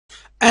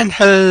And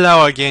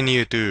hello again,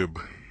 YouTube.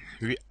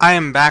 I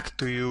am back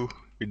to you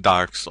with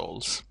Dark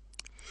Souls,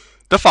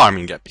 the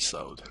farming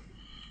episode.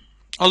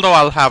 Although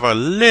I'll have a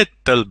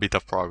little bit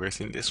of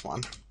progress in this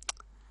one.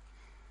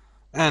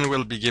 And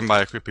we'll begin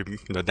by equipping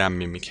the damn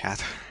Mimic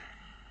Hat.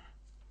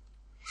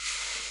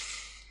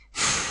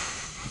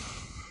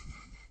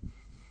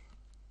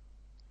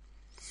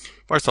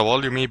 First of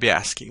all, you may be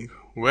asking,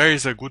 where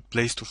is a good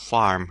place to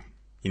farm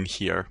in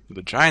here?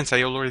 The giants,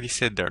 I already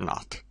said they're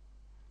not.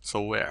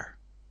 So where?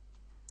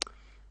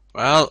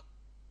 Well,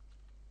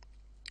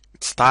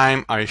 it's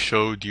time I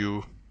showed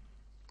you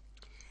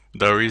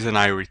the reason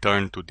I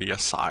returned to the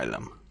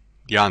asylum,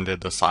 the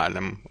undead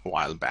asylum, a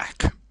while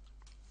back.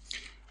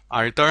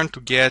 I returned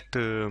to get,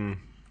 where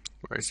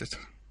is it?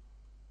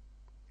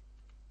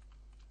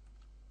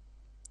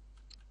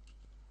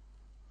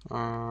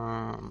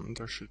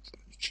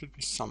 It should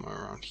be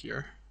somewhere around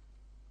here.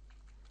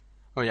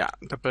 Oh yeah,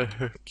 the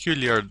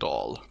peculiar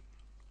doll.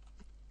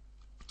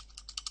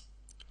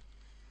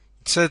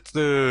 It said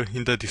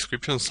in the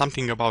description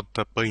something about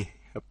a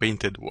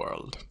painted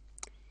world.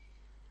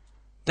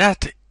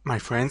 That, my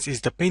friends,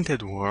 is the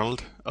painted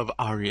world of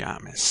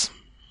Ariamis,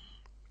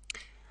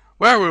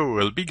 where we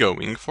will be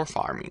going for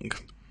farming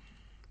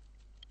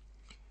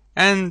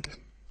and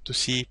to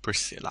see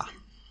Priscilla,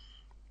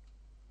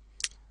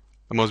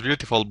 the most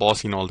beautiful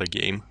boss in all the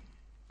game.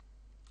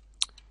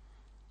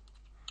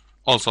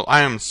 Also,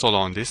 I am solo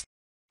on this.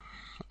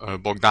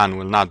 Bogdan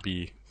will not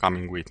be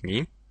coming with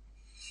me.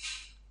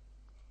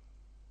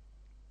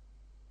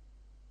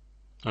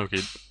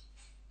 Okay.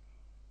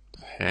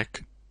 The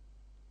heck?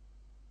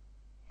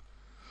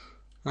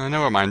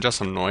 Never mind, just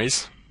some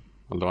noise,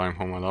 although I'm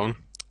home alone.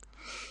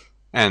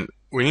 And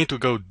we need to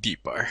go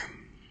deeper.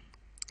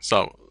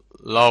 So,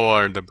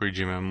 lower the bridge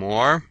even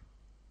more.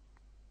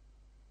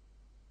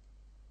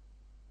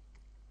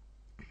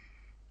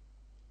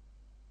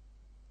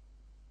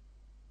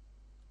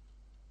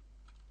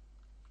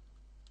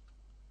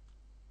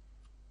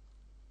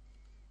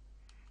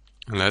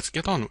 And let's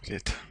get on with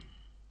it.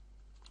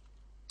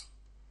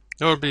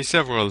 There will be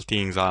several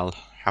things I'll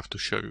have to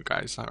show you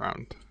guys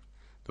around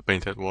the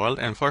painted world,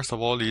 and first of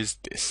all is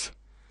this,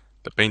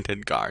 the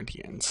painted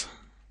guardians.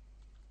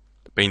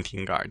 The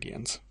painting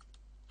guardians.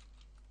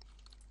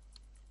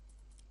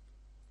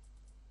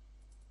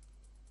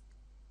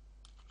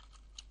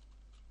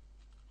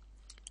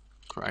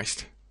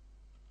 Christ.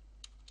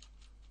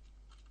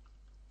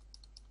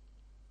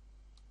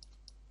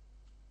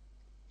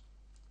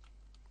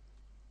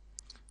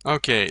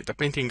 Okay, the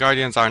painting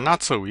guardians are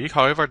not so weak,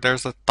 however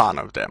there's a ton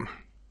of them.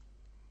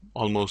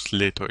 Almost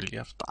literally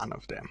a ton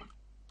of them.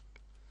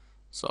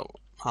 So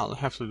I'll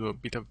have to do a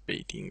bit of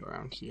baiting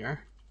around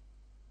here.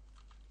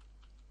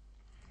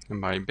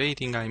 And by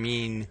baiting I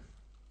mean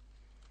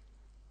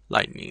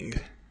lightning.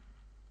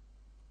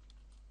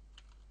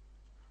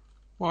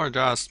 Or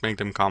just make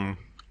them come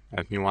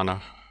at me one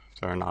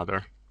after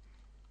another.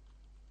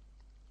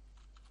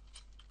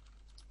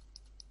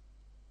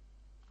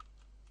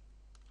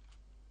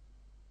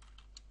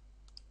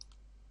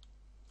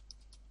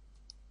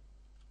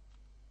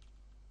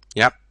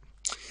 Yep.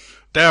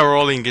 Their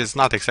rolling is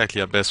not exactly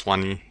the best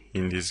one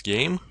in this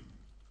game.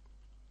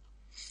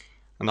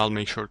 And I'll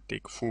make sure to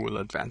take full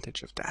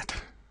advantage of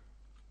that.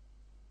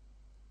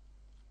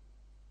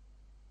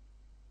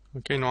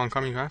 Okay, no one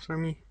coming after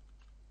me?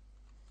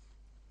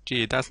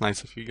 Gee, that's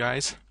nice of you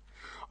guys.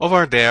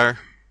 Over there,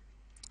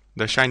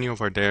 the shiny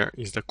over there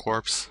is the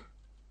corpse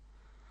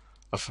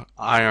of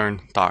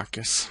Iron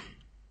Tarkus.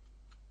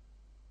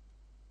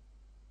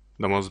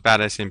 The most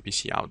badass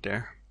NPC out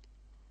there.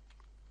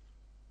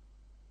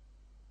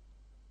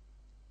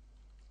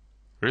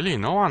 Really?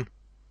 No one?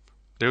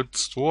 They would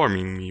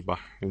swarming me by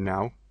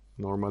now,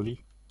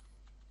 normally.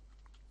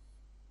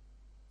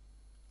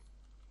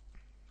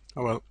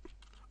 Oh well.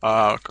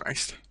 Oh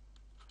Christ.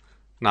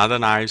 Not the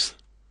knives.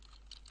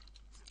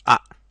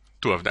 Ah,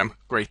 two of them.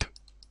 Great.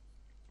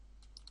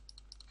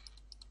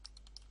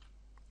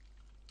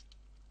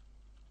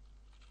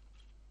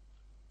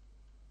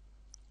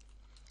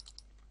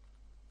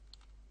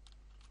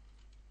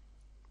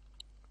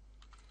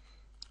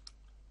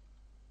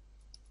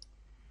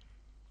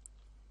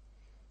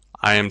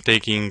 I am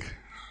taking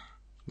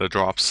the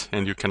drops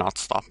and you cannot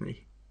stop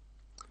me.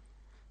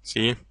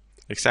 See?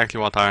 Exactly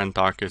what Iron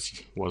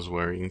Tarkus was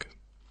wearing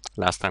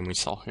last time we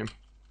saw him.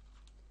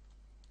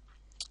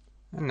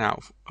 And now,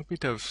 a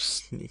bit of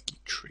sneaky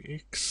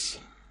tricks.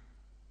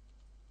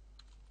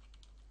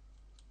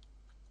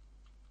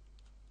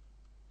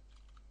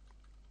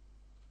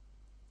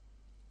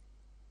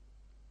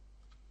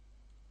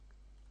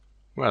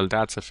 Well,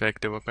 that's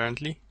effective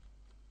apparently.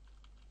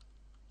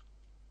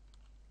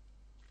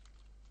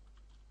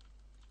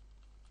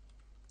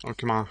 Oh,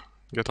 come on,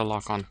 get a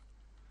lock on.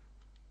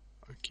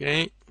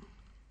 Okay.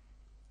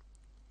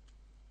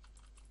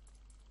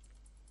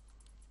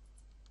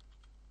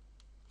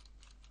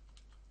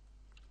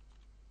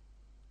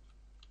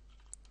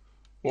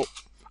 Oh,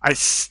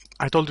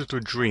 I told you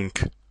to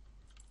drink.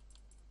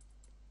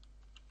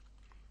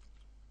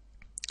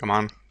 Come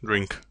on,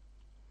 drink.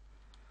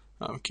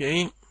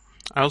 Okay,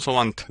 I also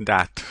want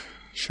that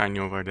shiny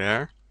over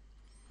there.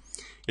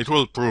 It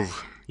will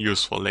prove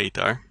useful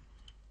later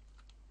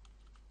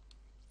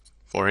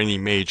for any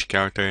mage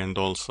character and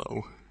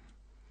also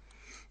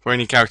for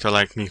any character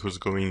like me who's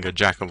going a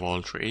jack of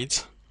all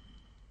trades.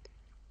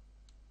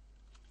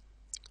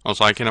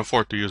 Also, I can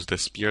afford to use the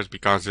spears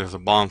because there's a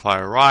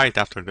bonfire right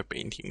after the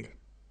painting.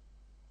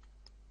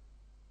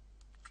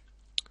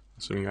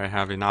 Assuming I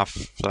have enough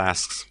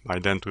flasks by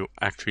then to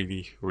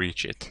actually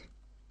reach it.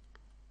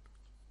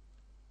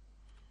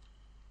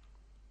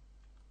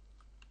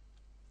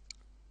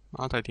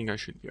 But I think I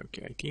should be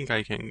okay. I think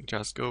I can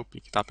just go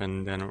pick it up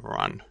and then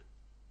run.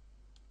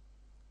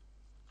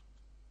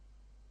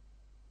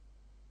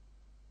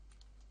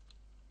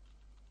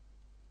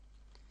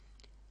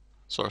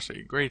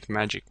 Sorcery, great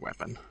magic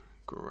weapon.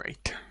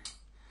 Great.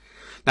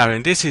 Now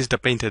then, this is the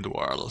painted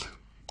world.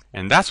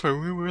 And that's where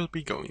we will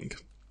be going.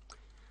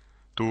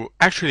 To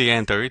actually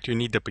enter it, you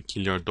need the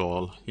peculiar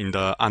doll in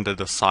the under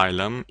the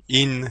asylum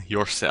in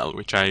your cell,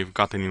 which I've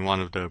gotten in one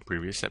of the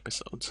previous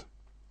episodes.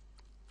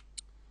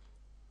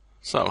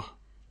 So,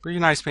 pretty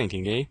nice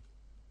painting, eh?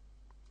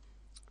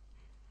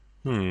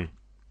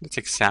 Let's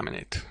examine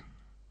it.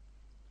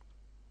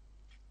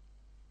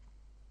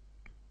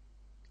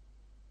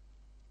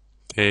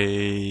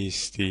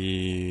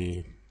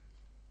 Tasty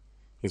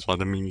is what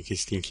the mimic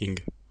is thinking.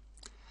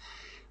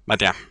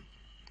 But yeah.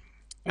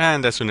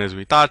 And as soon as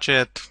we touch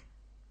it,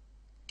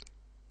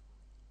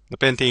 the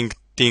painting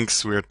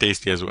thinks we're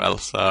tasty as well,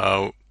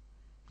 so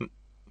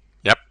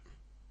yep.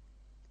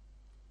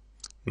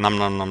 Nom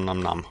nom nom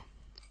nom nom.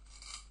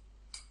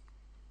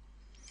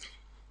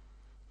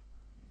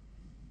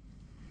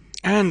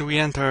 And we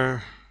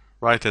enter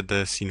right at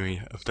the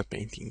scenery of the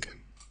painting.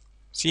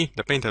 See,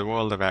 the painted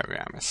world of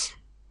Ariamis.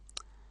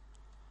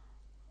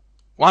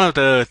 One of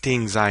the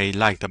things I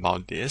liked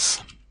about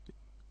this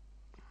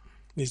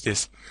is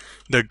this.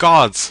 The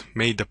gods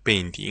made the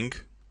painting,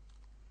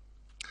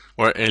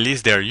 or at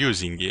least they're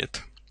using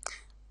it.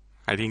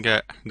 I think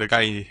the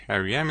guy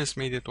ariamis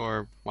made it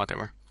or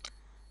whatever.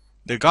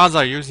 The gods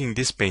are using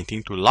this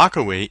painting to lock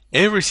away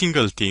every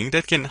single thing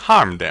that can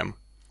harm them.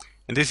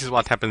 And this is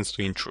what happens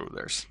to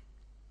intruders.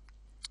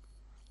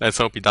 Let's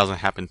hope it doesn't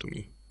happen to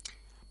me.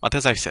 But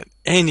as I said,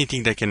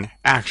 anything that can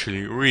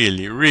actually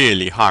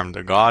really harm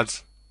the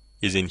gods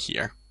is in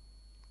here.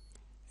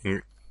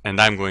 And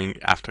I'm going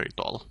after it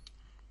all.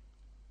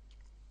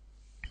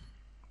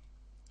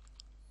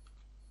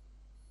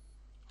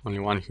 Only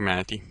one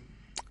humanity.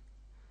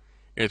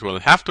 It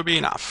will have to be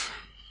enough.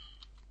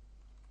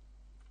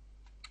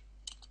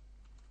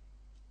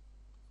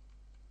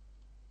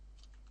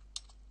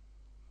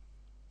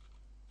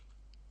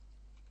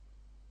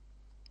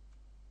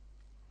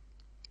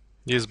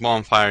 This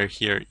bonfire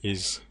here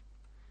is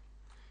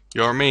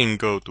your main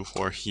go-to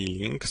for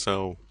healing,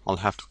 so I'll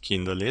have to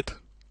kindle it.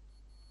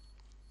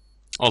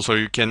 Also,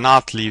 you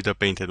cannot leave the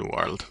painted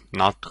world,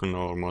 not through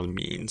normal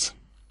means.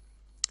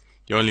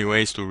 The only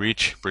way is to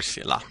reach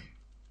Priscilla,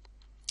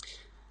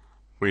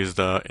 who is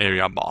the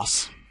area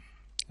boss.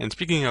 And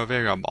speaking of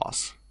area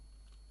boss,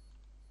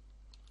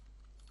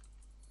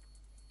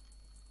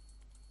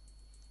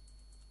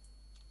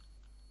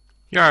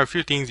 here are a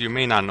few things you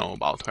may not know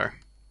about her.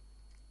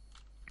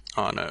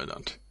 Oh no,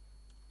 don't.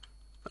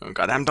 Oh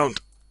goddamn, don't.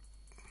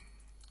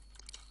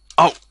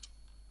 Oh!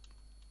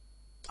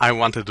 I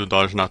wanted to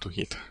dodge, not to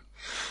hit.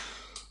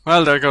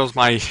 Well, there goes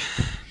my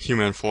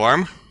human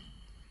form.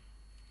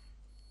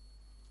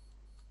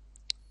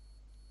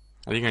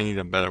 I think I need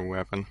a better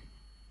weapon.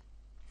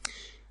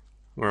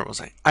 Where was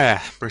I? Ah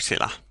yeah,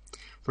 Priscilla.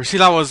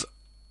 Priscilla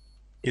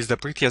is the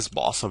prettiest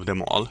boss of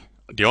them all,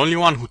 the only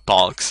one who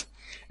talks,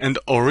 and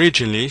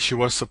originally she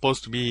was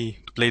supposed to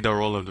play the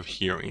role of the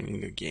heroine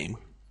in the game.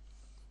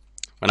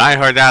 When I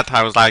heard that,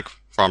 I was like,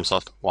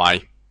 FromSoft,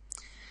 why?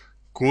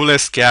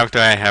 Coolest character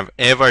I have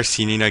ever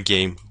seen in a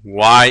game.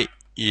 Why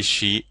is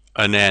she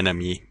an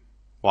enemy?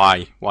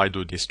 Why? Why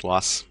do this to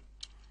us?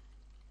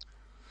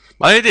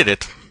 But I did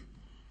it.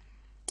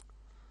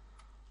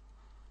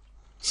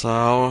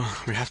 So,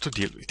 we have to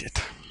deal with it.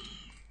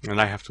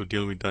 And I have to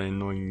deal with the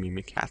annoying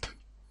mimic cat.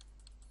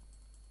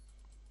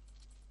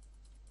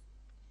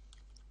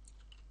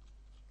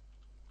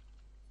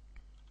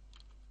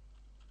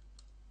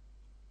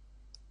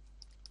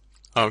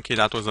 Okay,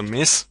 that was a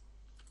miss.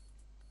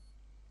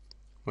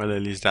 Well,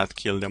 at least that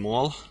killed them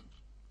all.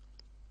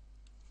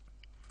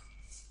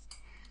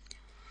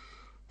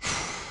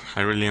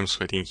 I really am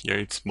sweating here.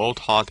 It's both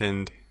hot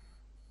and...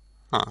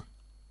 Huh.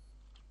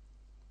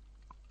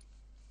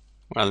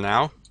 Well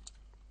now.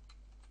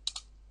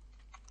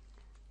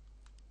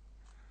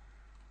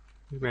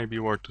 It may be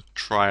worth to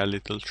try a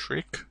little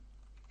trick.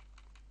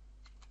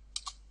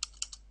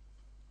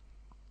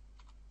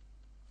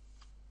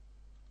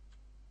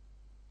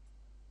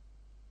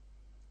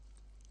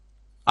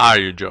 Are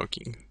you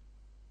joking?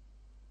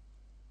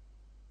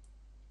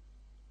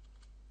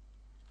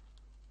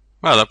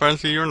 Well,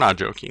 apparently you're not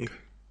joking.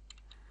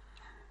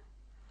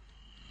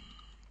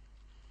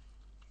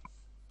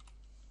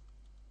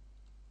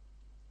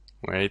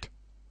 Wait.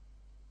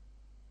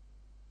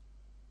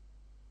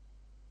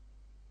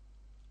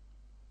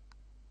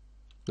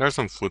 There are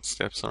some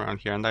footsteps around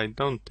here, and I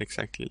don't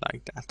exactly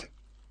like that.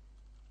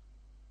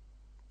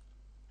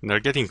 And they're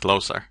getting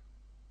closer.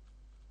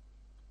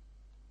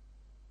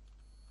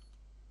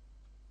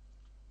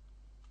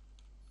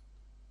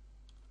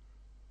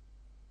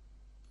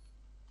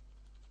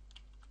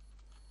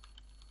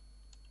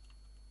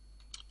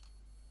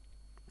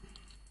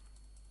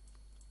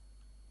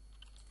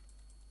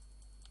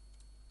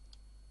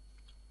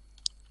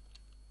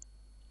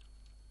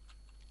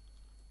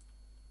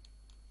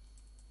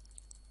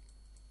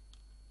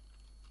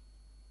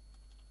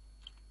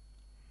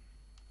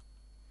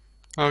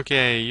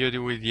 Okay, you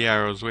do with the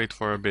arrows, wait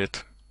for a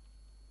bit.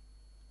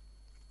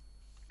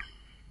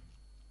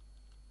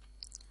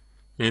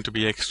 You need to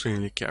be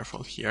extremely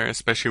careful here,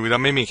 especially with a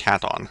mimic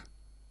hat on.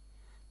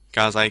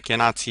 Because I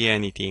cannot see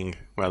anything,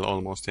 well,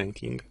 almost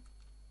anything.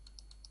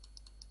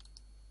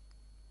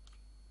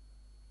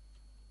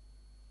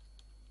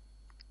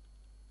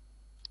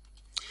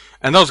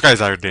 And those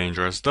guys are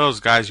dangerous. Those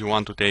guys you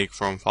want to take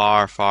from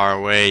far, far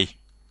away.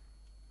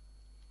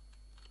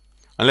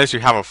 Unless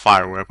you have a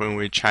fire weapon,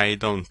 which I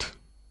don't.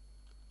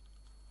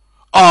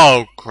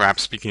 Oh crap,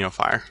 speaking of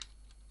fire.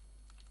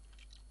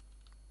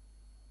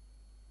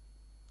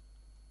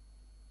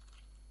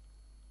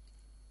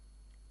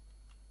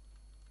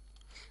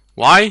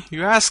 Why,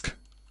 you ask?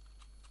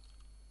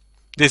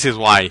 This is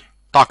why.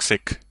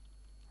 Toxic.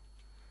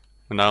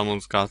 And I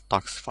almost got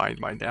toxified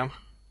by them.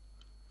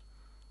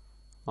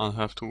 I'll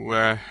have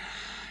to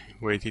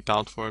wait it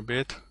out for a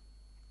bit.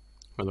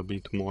 Well, a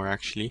bit more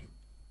actually.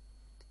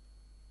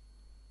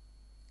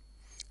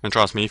 And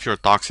trust me, if you're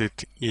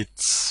toxic,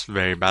 it's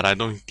very bad. I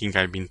don't think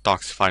I've been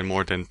toxified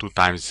more than 2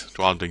 times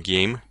throughout the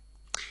game.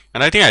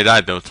 And I think I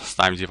died those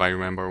times if I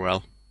remember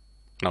well.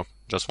 No,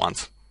 just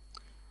once.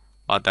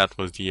 But that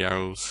was the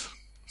arrows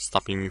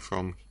stopping me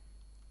from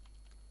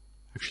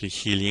actually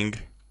healing.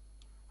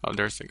 Oh,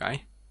 there's the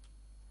guy.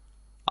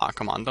 Ah,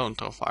 come on, don't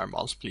throw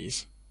fireballs,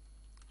 please.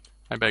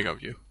 I beg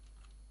of you.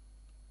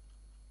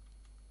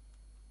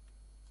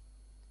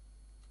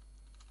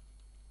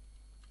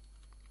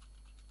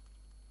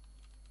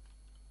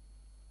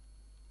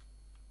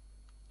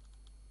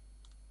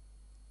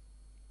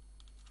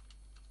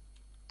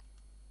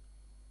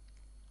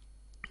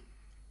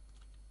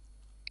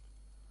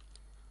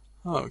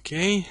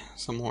 Okay,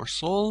 some more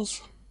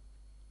souls.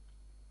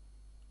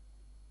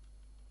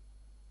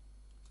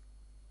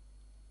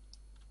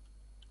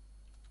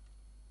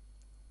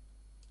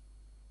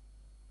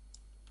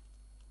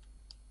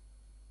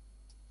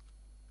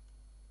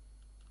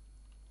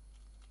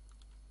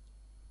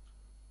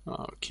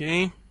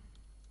 Okay.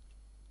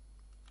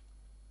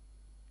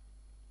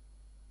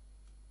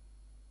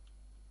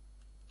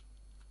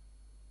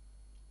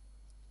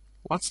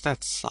 What's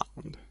that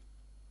sound?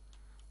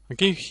 I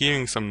keep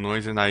hearing some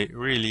noise and I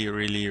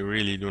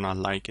really do not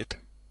like it.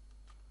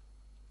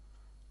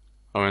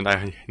 Oh, and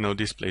I know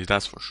this place,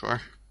 that's for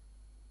sure.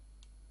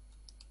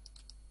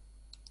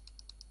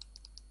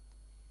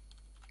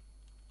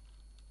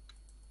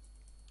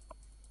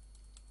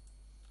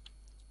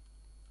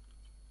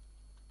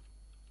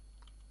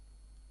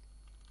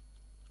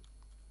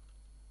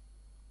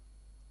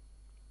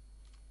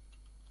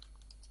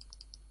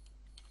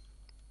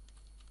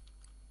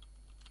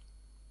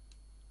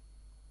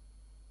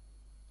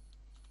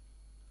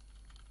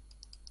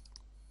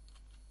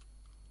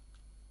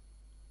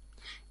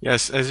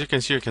 Yes, as you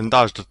can see, you can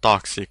dodge the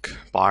toxic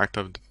part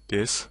of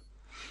this,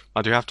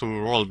 but you have to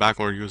roll back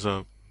or use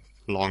a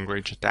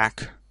long-range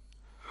attack.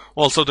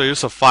 Also, the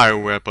use of fire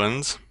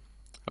weapons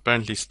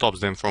apparently stops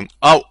them from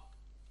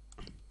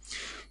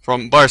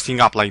from bursting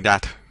up like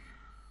that.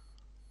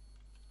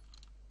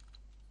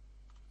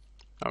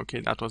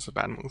 Okay, that was a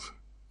bad move.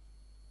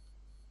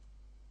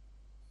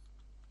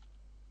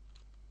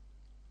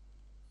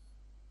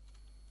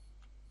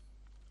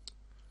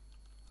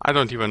 I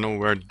don't even know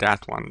where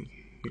that one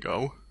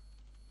go.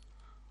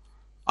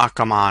 Ah,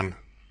 come on.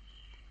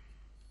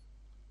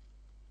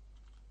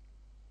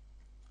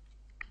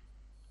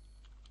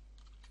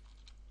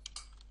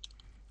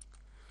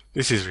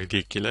 This is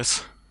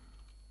ridiculous.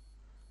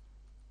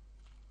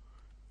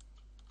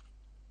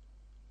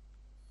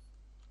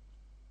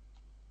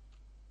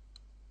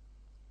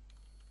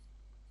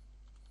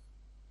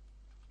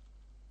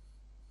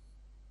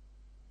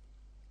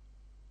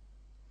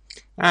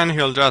 And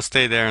he'll just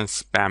stay there and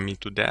spam me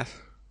to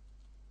death.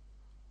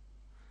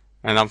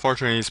 And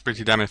unfortunately it's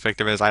pretty damn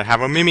effective as I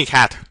have a mimic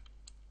hat.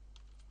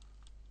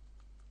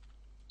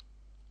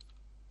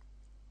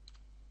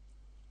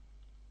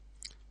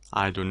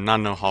 I do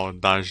not know how to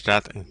dodge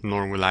that,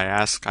 nor will I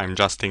ask. I'm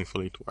just thankful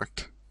it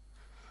worked.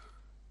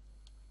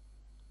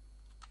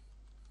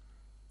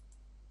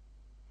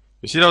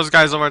 You see those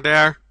guys over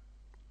there?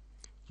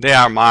 They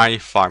are my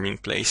farming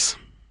place.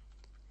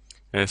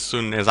 As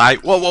soon as I...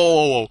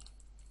 Whoa!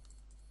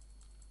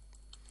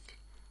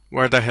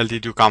 Where the hell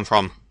did you come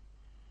from?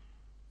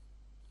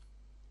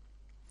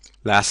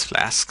 Last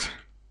flask.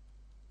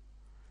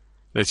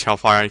 Let's see how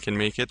far I can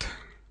make it.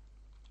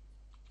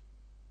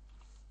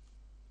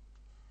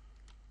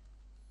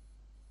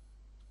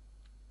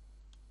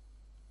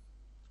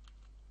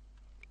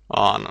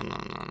 Oh, no, no,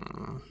 no,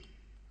 no.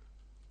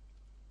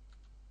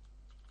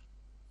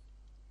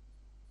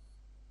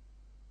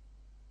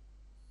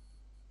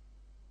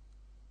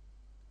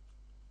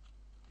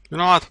 You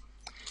know what?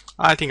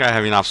 I think I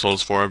have enough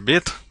souls for a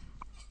bit.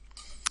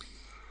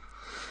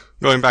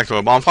 Going back to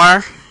a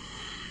bonfire.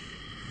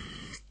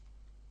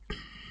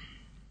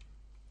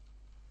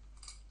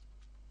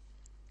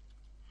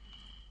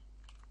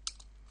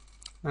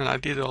 And I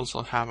did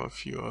also have a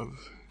few of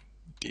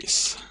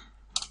this.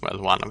 Well,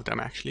 one of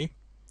them actually.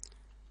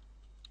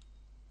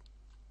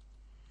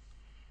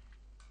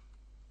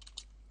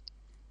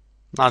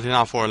 Not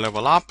enough for a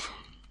level up.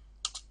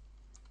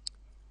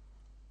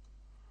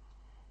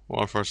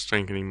 Or for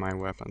strengthening my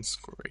weapons.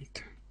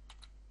 Great.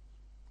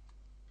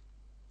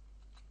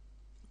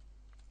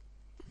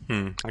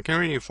 I can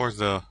reinforce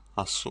the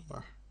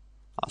Astora.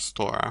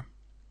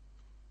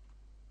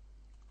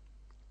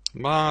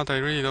 But I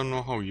really don't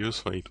know how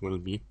useful it will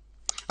be.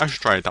 I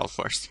should try it out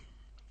first.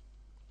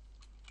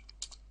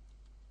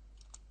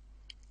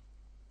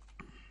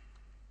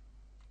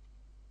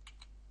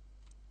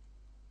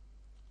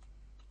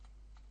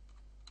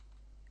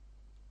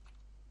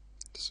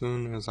 As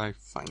soon as I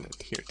find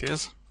it. Here it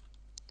is.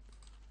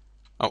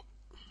 Oh.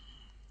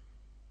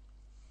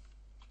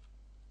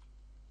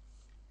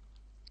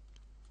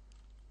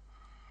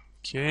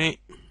 Okay.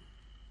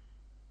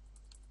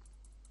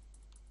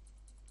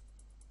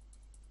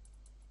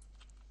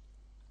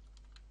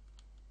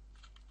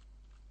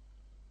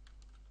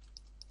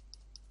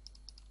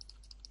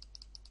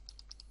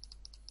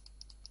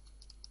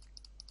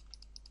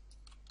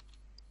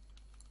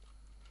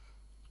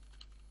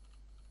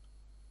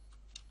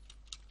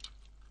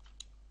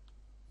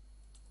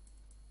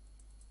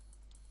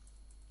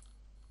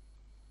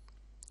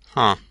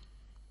 Huh.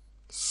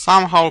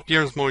 Somehow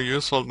appears more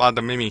useful, but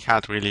the mimic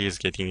hat really is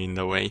getting in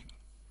the way.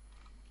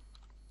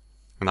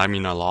 And I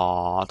mean a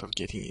lot of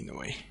getting in the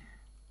way.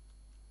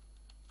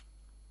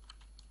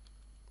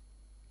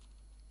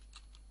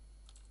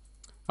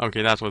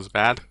 Okay, that was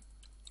bad.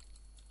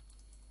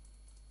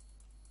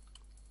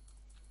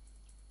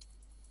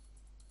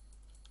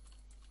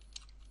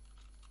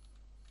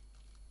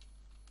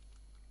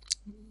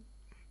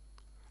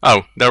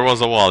 Oh, there was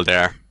a wall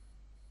there.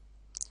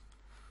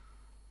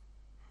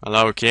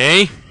 Well,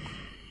 okay.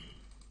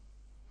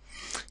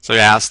 So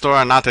yeah,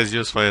 Astora not as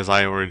useful as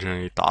I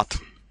originally thought.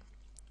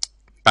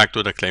 Back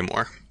to the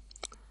Claymore.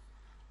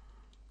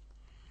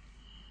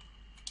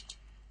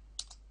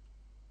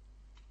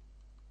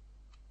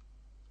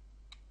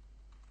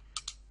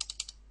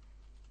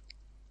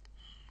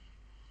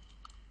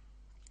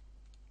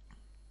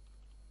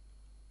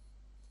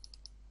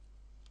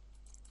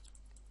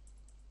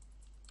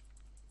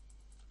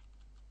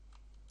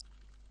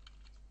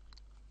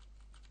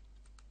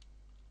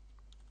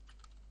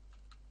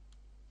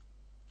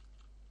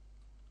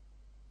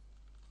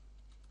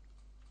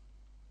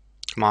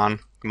 Come on,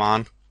 come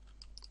on.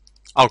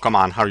 Oh, come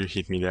on, how you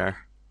hit me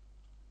there?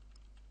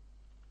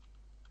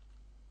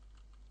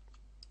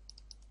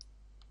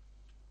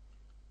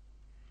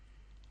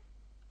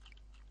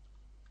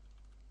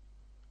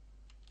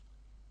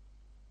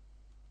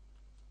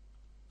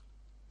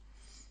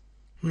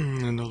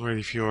 And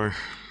already fewer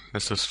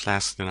Restless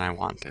flasks than I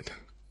wanted.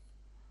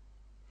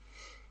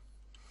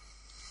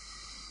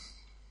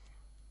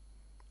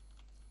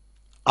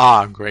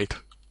 Ah, great.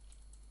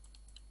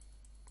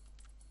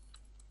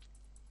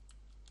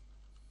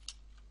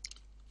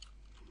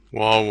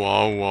 Whoa,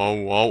 whoa, whoa,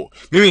 whoa.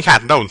 Mimic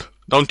Hat,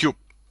 don't you.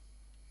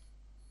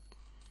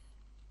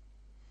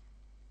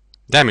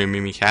 Damn you,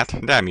 Mimic Hat,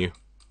 damn you.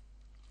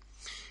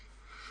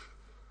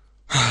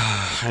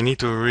 I need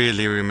to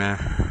really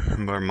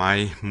remember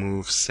my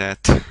move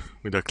set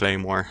with the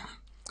Claymore.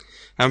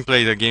 I haven't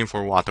played the game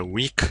for what, a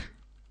week?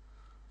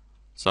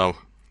 So,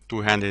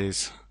 two-handed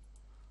is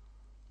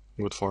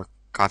good for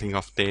cutting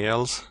off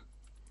tails.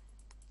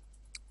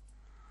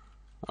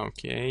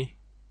 Okay.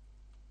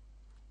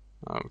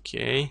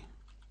 Okay.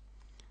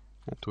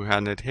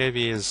 Two-handed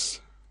heavy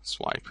is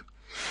swipe.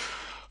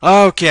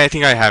 Okay, I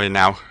think I have it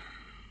now.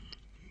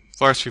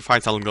 First few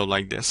fights I'll go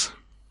like this.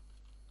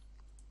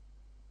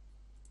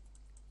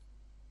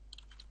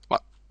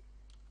 What?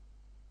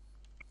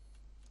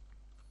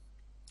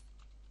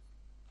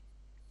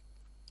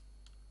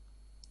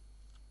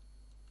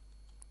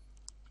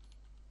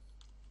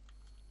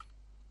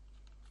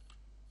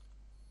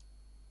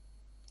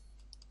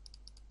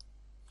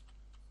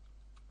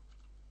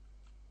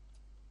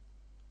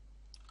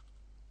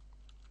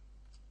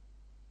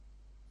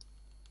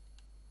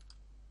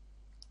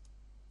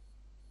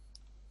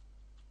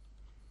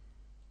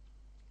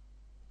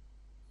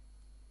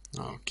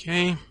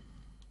 Okay.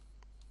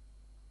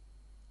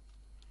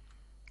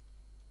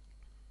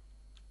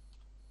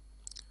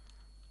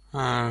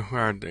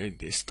 Where are they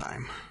this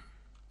time?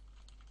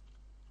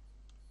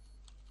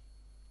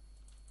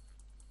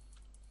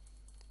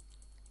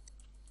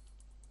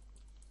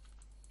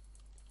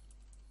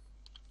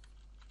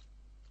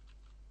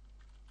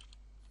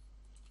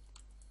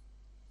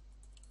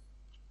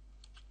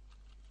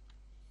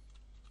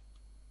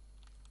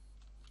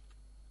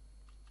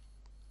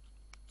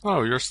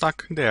 Oh, you're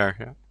stuck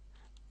there.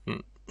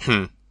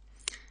 Yeah.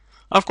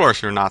 Of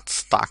course you're not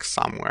stuck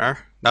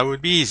somewhere. That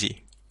would be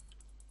easy.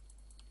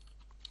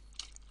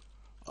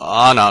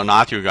 Oh no,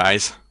 not you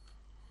guys.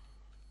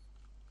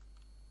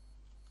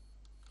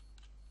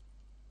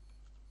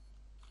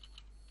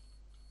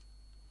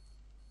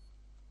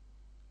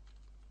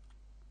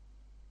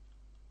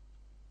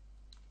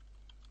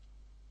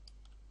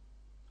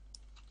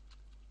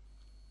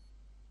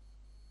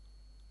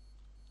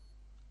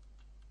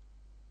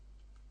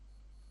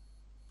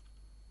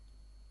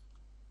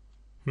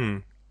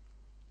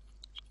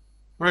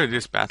 Where did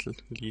this battle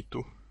lead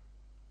to?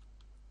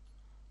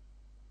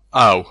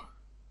 Oh.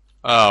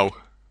 Oh.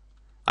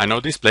 I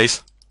know this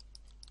place.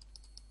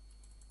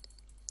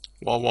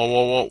 Whoa, whoa,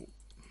 whoa, whoa.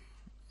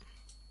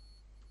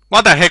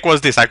 What the heck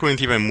was this? I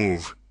couldn't even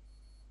move.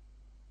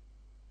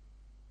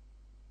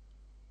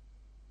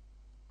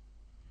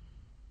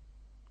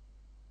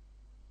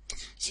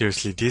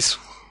 Seriously, this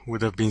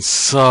would have been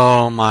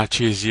so much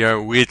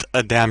easier with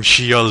a damn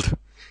shield.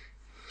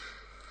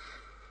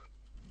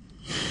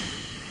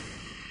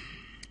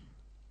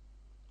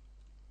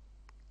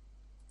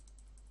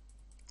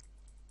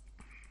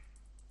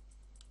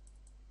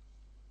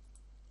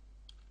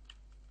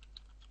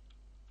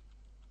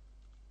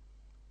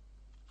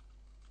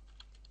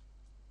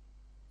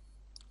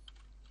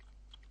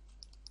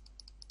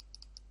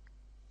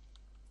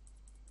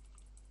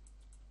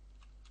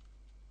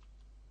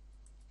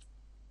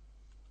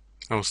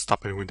 Oh,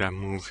 stop it with that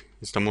move.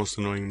 It's the most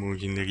annoying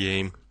move in the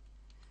game.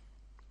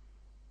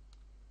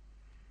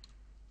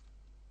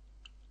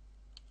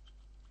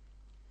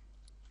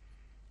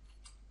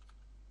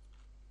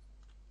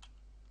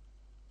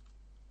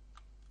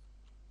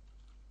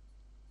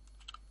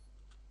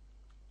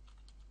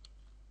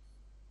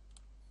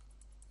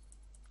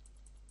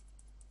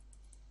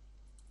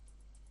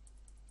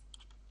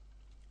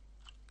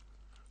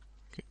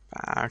 Okay,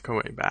 back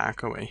away,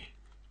 back away.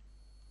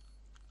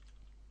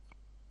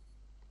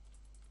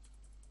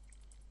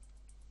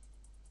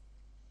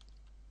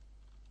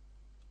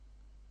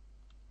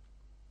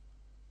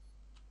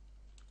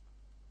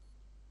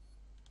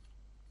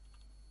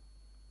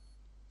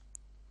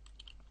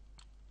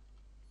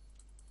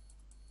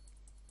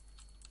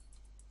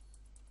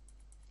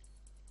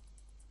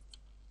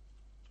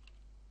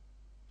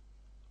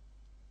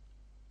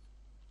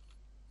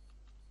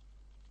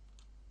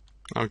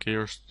 Okay,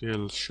 you're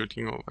still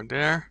shooting over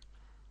there.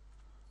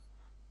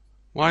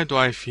 Why do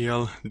I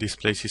feel this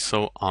place is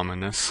so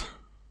ominous?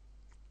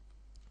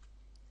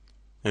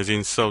 As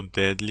in so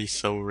deadly,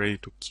 so ready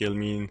to kill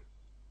me.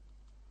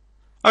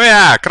 Oh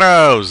yeah,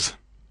 crows!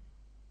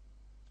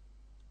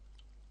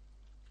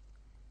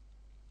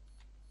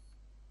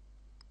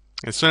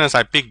 As soon as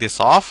I pick this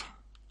off,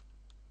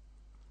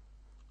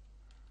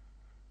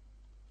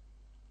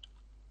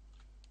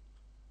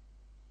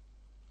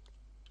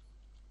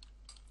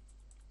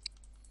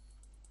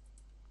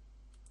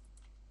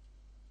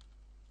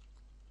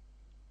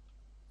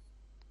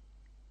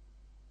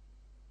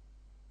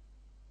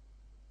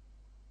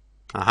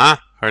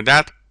 heard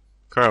that?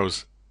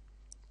 Crows.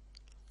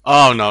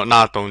 Oh no,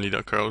 not only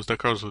the crows. The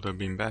crows would have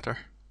been better.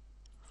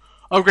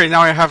 Oh great,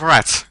 now I have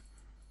rats.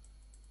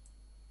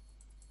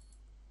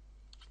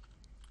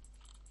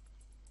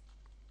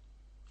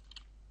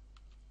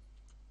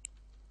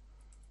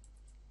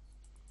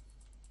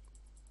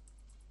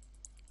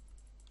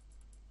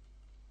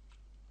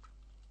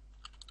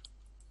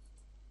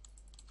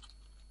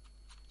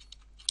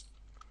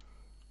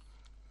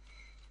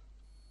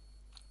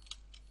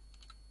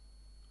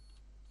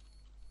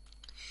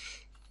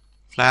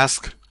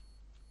 Flask.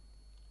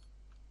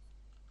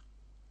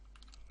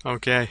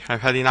 Okay,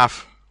 I've had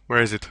enough.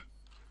 Where is it?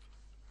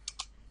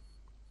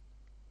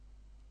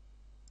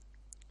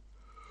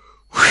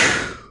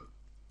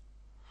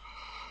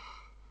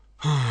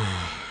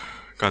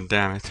 God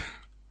damn it.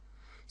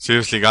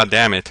 Seriously, god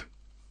damn it.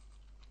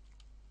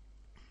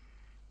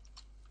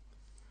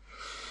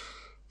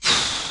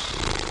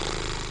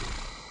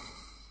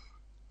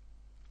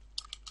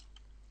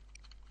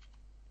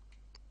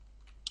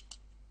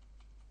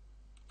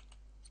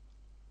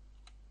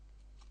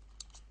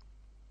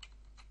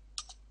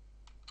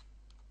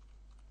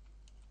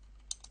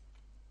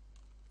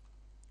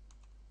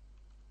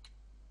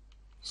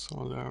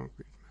 Solar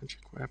great magic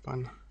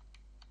weapon.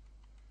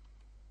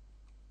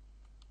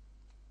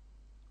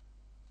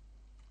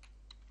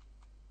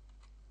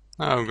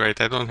 Oh great,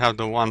 I don't have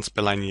the one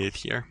spell I needed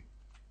here.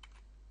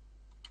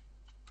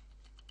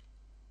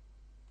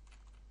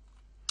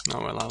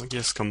 Oh well, I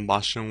guess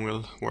combustion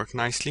will work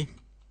nicely.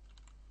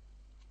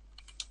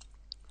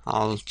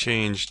 I'll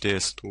change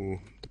this to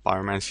the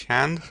Pyroman's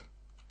Hand.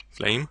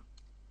 Flame.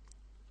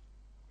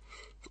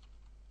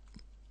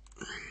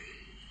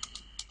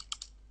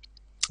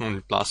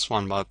 Only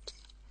 +1, but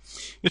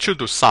it should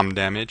do some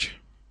damage.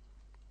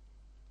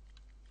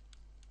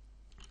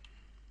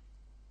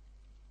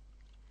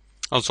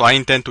 Also, I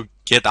intend to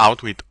get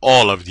out with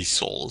all of these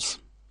souls.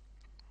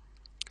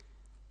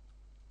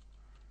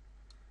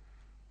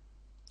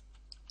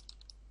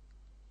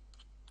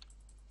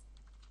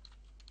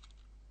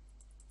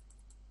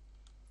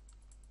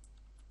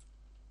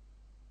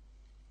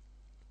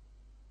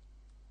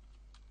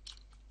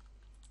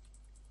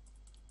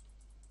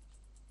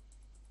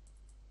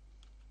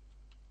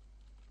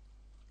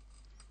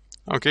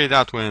 Okay,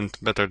 that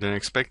went better than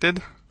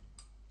expected.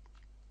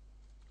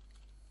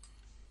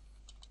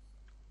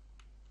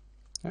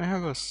 I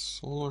have a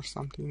soul or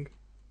something.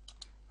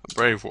 A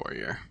brave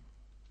warrior.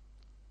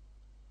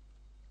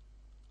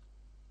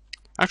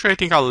 Actually, I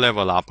think I'll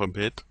level up a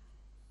bit.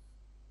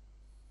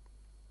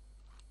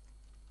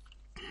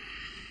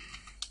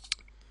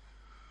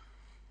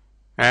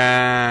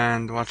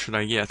 And what should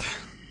I get?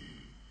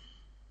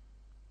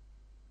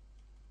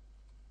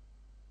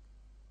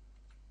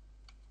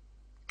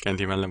 Can't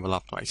even level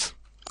up twice.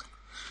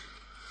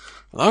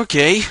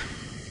 Okay,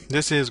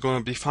 this is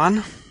gonna be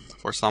fun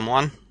for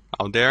someone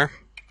out there,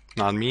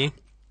 not me.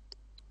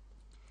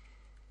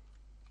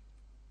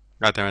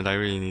 Goddammit, I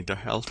really need the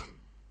health.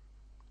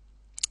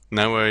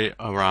 No way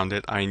around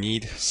it, I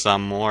need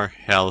some more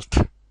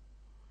health.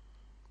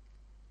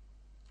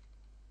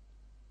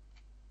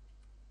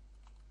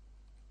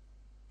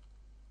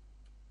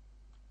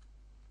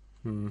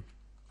 No,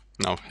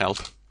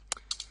 health.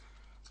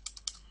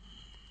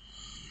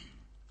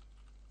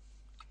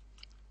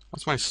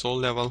 What's my soul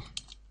level?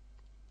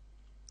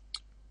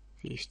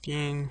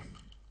 15.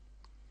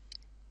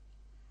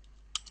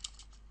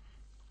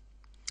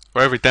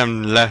 For every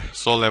 10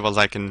 soul levels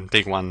I can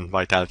take 1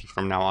 vitality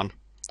from now on.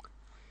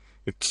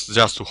 It's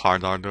just too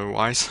hard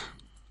otherwise.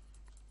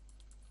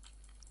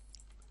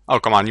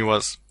 Oh, come on, you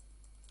was...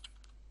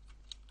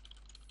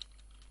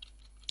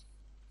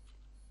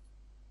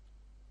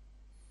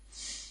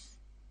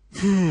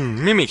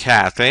 Mimic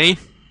Hat, eh?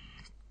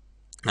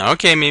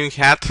 Okay, Mimic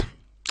Hat.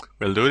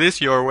 We'll do this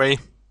your way.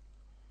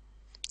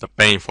 The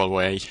painful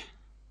way.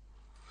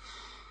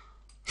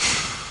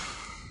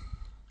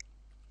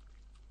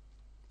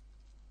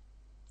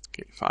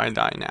 Okay, if I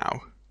die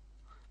now,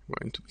 I'm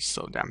going to be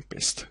so damn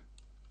pissed.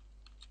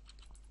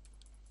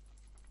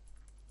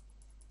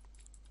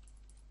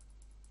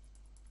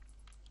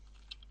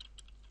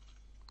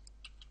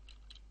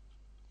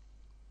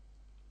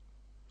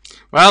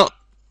 Well,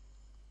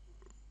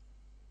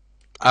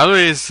 I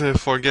always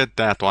forget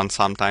that one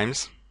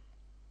sometimes.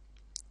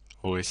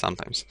 Always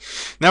sometimes.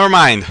 Never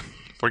mind.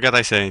 Forget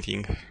I said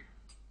anything.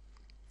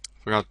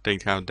 Forgot to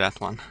take out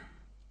that one.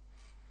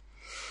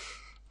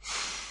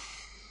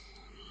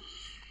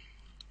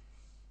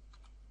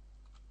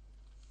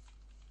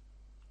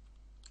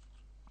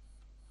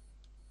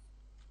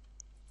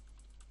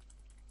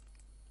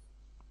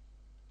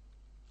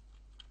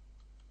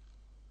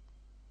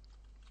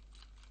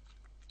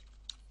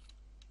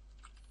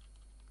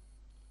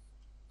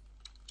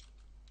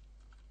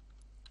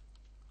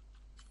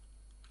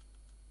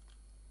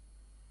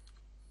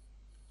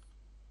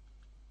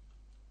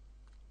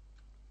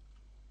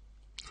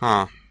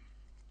 Huh.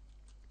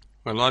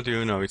 Well, what do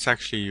you know? It's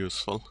actually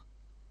useful.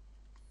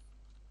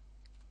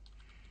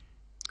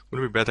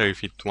 Would be better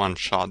if it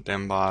one-shot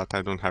them, but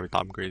I don't have it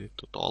upgraded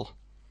at all.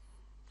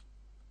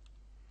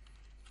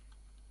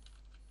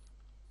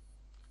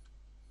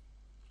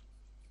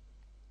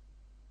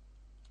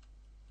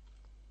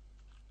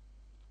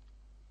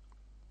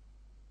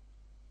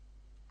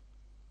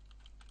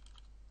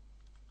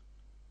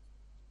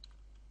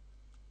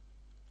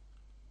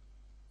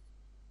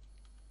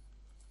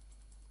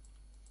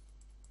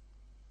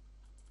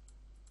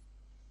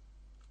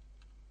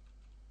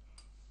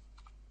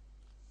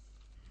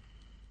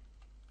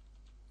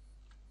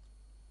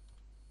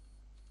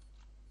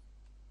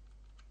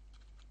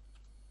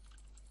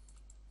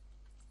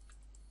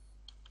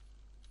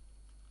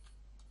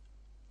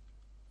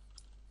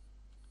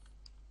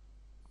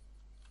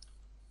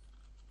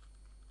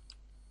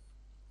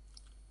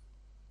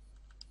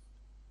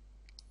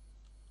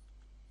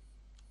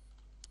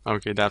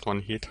 Okay, that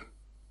one hit.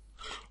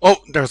 Oh,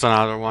 there's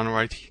another one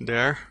right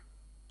there.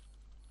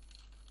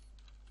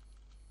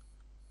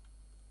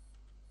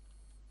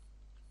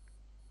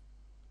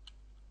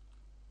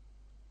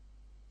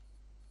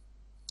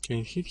 Can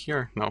it hit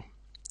here? No.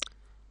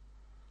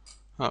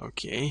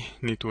 Okay,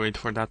 need to wait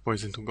for that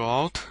poison to go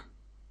out.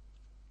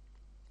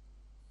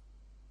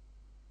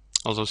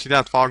 Also, see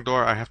that fog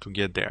door? I have to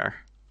get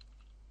there.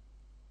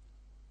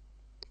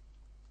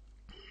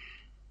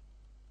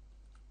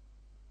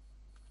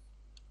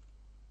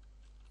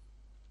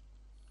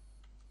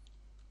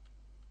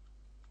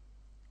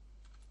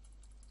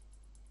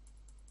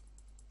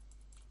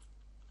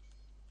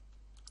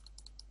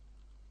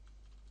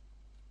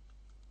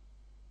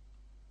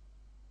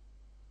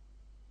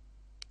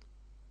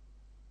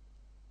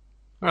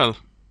 Well,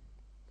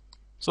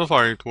 so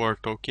far it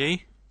worked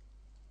okay.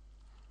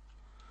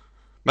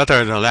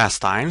 Better than last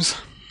times.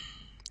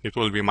 It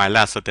will be my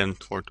last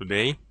attempt for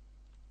today.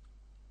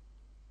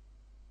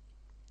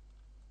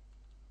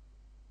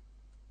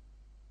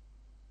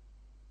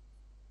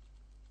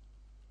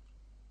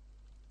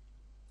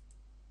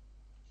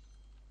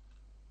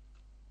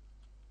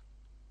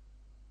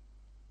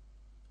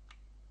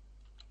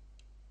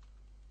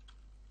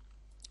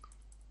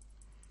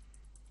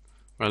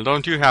 Well,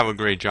 don't you have a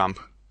great jump?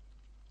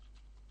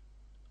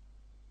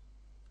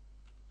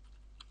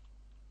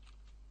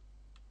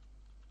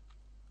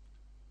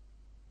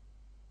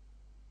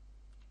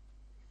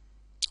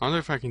 I wonder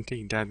if I can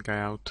take that guy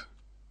out.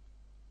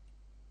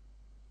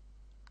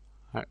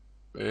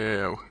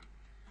 Ew.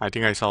 I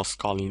think I saw a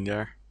skull in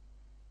there.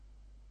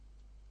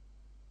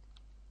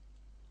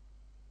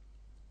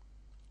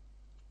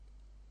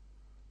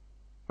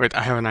 Wait,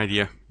 I have an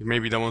idea. It may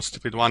be the most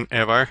stupid one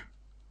ever.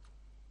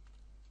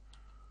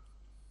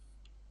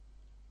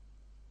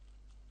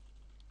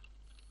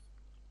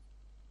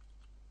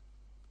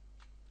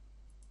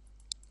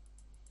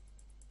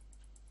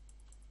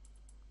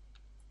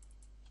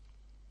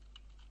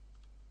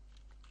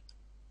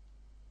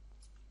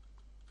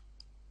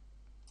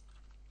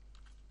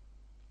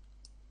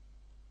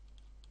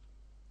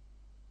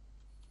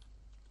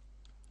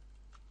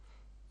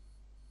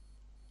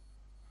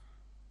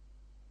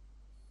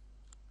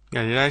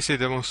 Yeah, did I say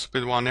the most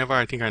stupid one ever?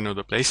 I think I know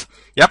the place.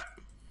 Yep.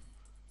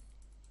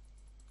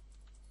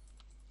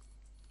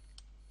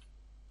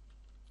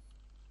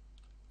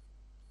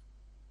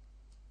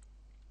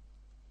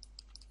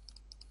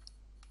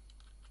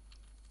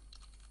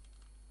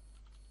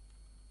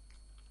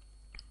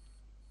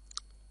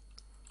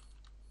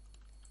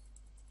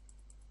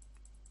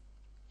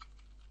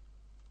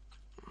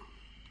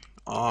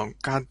 Oh,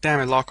 god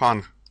damn it, lock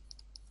on.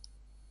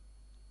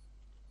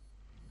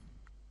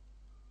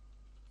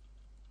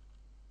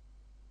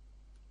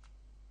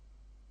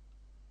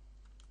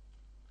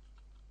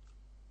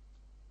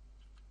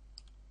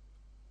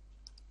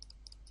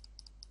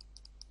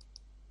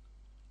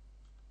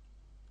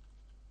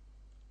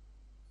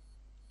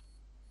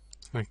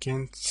 I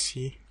can't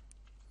see.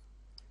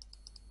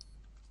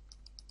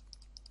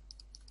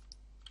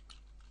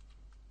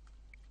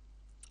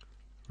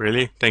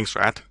 Really? Thanks,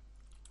 Rat.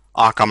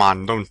 Ah, come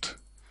on, don't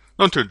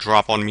you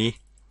drop on me.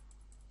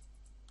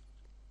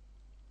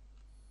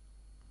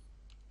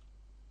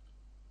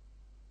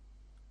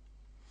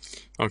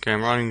 Okay,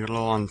 I'm running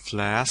low on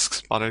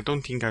flasks, but I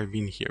don't think I've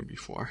been here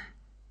before.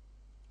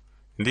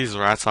 And these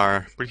rats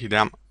are pretty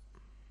damn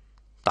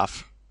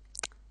tough.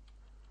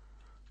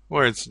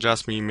 Or it's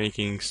just me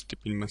making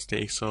stupid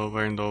mistakes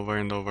over and over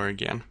and over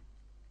again.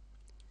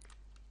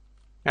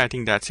 I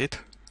think that's it.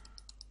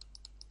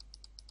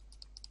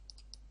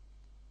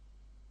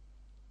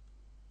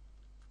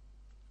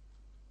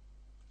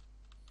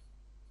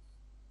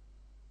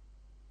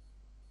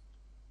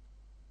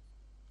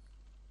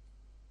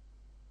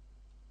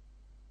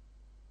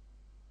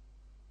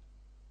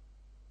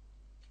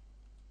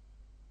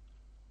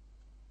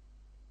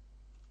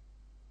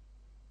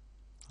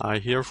 I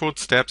hear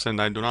footsteps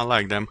and I do not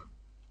like them.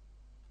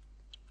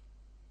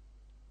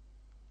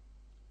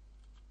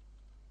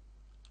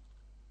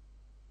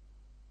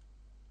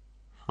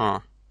 Huh.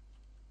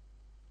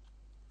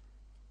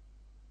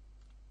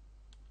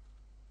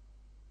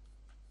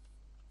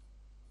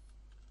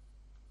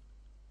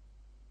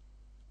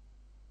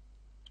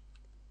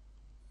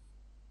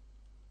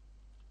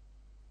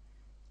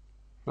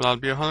 Well, I'll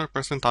be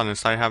 100%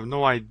 honest, I have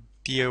no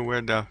idea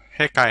where the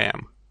heck I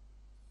am.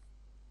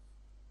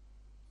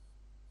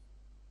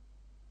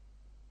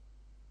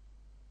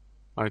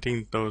 I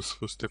think those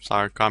footsteps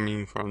are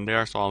coming from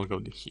there, so I'll go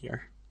to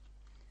here.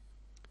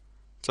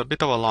 It's a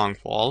bit of a long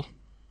fall.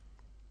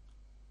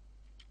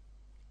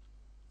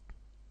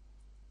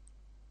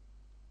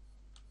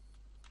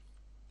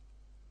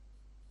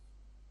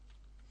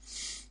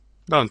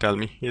 Don't tell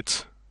me,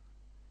 it's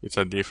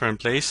a different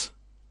place.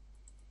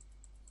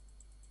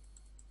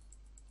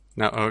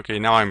 No, okay,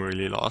 now I'm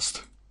really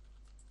lost.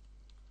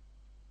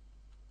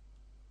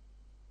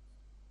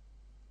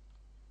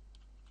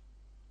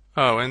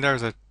 Oh, and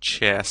there's a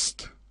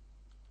chest.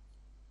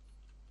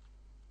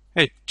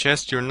 Hey,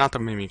 chest, you're not a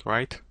mimic,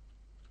 right?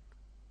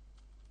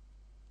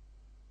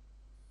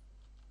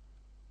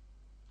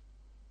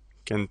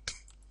 Can't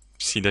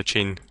see the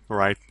chain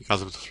right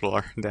because of the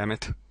floor, damn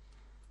it.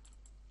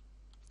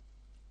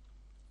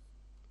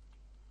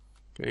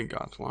 Okay,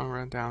 got one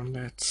right down.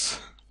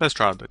 Let's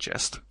try out the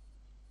chest.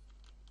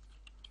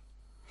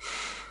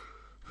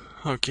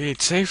 Okay,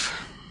 it's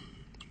safe.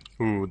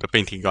 Ooh, the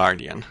painted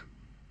guardian.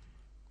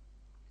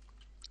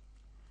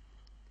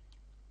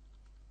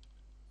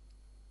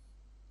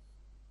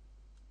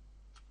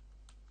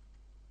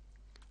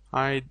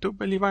 I do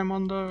believe I'm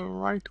on the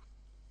right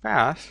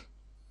path.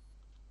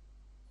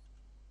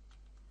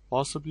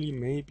 Possibly,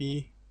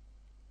 maybe.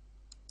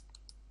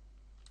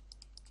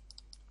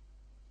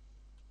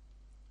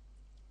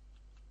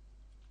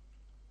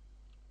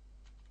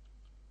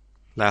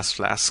 Last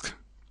flask.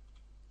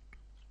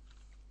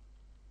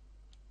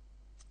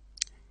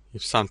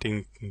 If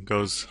something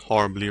goes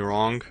horribly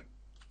wrong,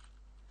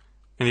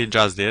 and it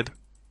just did.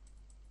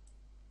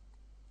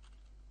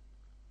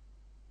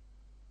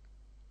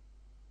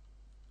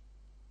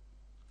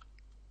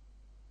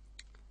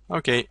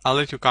 Okay, I'll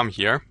let you come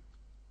here.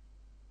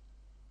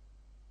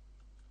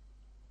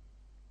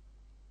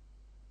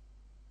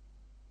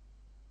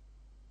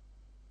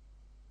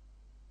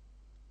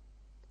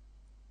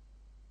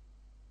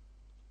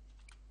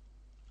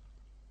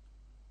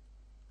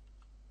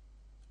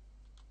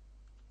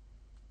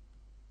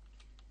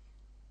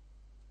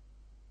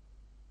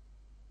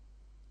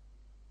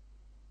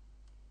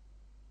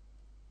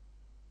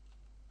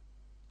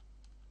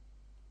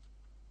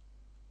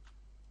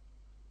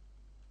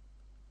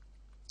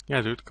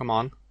 Yeah, dude, come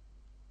on.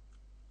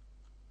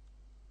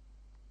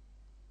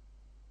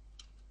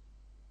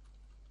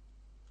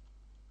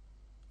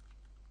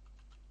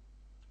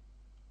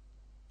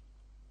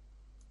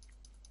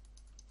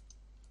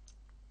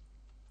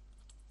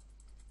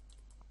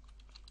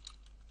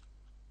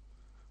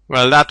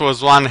 Well, that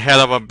was one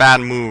hell of a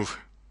bad move.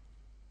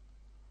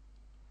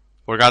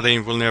 Forgot the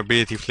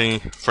invulnerability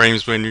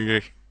frames when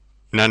you're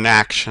in an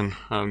action.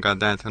 Oh, got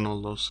that and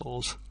all those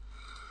souls.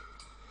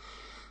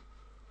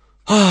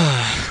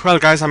 Well,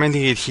 guys, I'm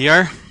ending it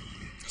here.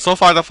 So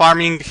far, the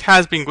farming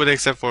has been good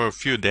except for a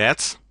few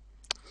deaths.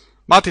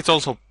 But it's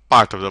also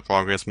part of the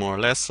progress, more or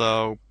less,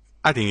 so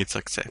I think it's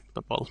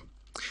acceptable.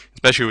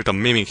 Especially with the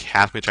mimic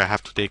hat, which I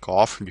have to take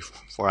off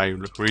before I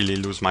really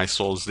lose my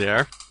souls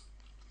there.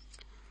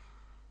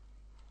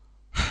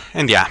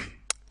 And yeah,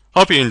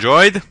 hope you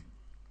enjoyed.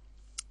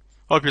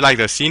 Hope you like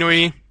the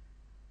scenery.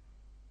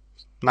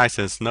 Nice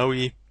and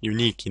snowy,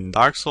 unique in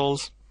Dark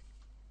Souls.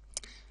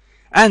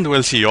 And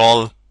we'll see you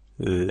all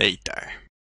later.